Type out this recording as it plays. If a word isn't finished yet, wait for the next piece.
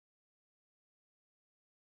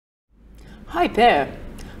Hi there.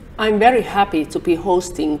 I'm very happy to be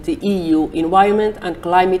hosting the EU Environment and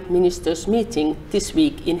Climate Ministers meeting this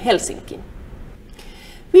week in Helsinki.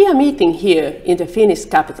 We are meeting here in the Finnish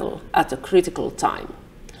capital at a critical time.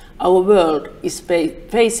 Our world is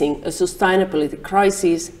facing a sustainability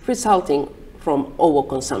crisis resulting from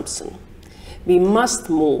overconsumption. We must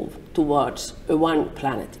move towards a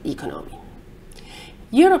one-planet economy.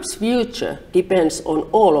 Europe's future depends on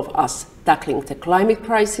all of us tackling the climate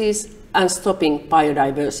crisis and stopping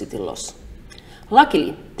biodiversity loss.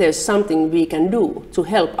 Luckily, there's something we can do to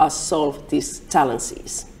help us solve these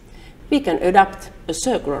challenges. We can adopt a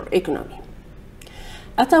circular economy.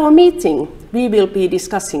 At our meeting, we will be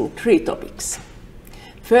discussing 3 topics.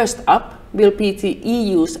 First up will be the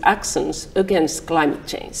EU's actions against climate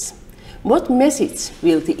change. What message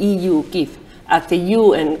will the EU give at the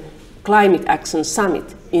UN Climate Action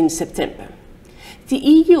Summit in September? The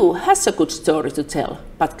EU has a good story to tell,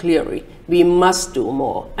 but clearly we must do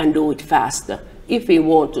more and do it faster if we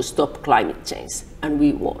want to stop climate change, and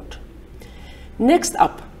we won't. Next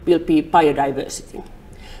up will be biodiversity.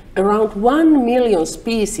 Around 1 million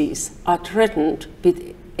species are threatened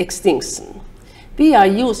with extinction. We are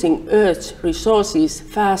using Earth's resources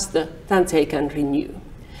faster than they can renew.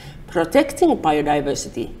 Protecting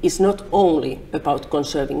biodiversity is not only about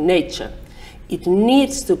conserving nature. It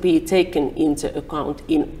needs to be taken into account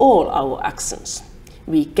in all our actions.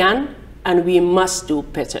 We can and we must do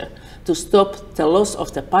better to stop the loss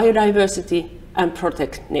of the biodiversity and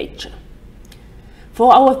protect nature.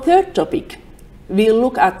 For our third topic, we'll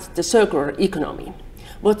look at the circular economy.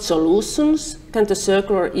 What solutions can the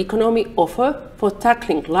circular economy offer for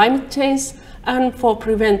tackling climate change and for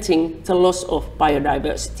preventing the loss of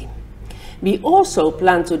biodiversity? We also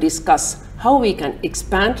plan to discuss how we can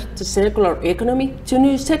expand the circular economy to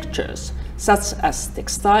new sectors, such as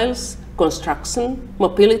textiles, construction,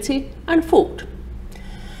 mobility, and food.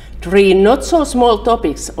 3 not so small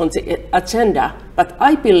topics on the agenda, but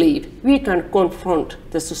I believe we can confront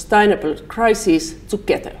the sustainable crisis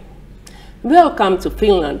together. Welcome to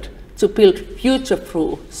Finland to build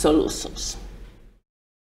future-proof solutions.